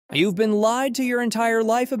You've been lied to your entire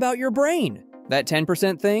life about your brain. That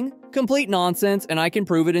 10% thing? Complete nonsense, and I can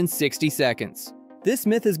prove it in 60 seconds. This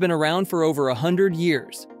myth has been around for over 100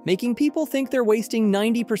 years, making people think they're wasting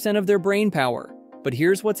 90% of their brain power. But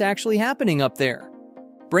here's what's actually happening up there.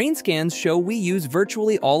 Brain scans show we use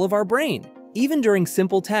virtually all of our brain, even during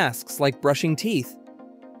simple tasks like brushing teeth.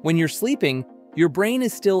 When you're sleeping, your brain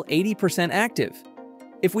is still 80% active.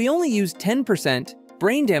 If we only used 10%,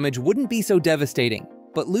 brain damage wouldn't be so devastating,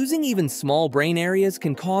 but losing even small brain areas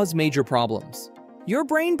can cause major problems. Your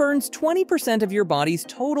brain burns 20% of your body's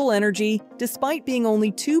total energy despite being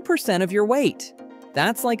only 2% of your weight.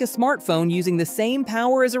 That's like a smartphone using the same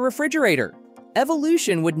power as a refrigerator.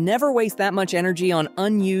 Evolution would never waste that much energy on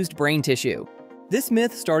unused brain tissue. This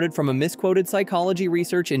myth started from a misquoted psychology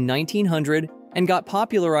research in 1900 and got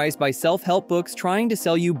popularized by self-help books trying to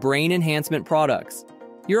sell you brain enhancement products.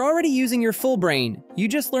 You're already using your full brain, you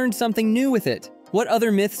just learned something new with it. What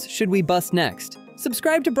other myths should we bust next?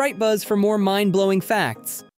 Subscribe to Bright Buzz for more mind-blowing facts.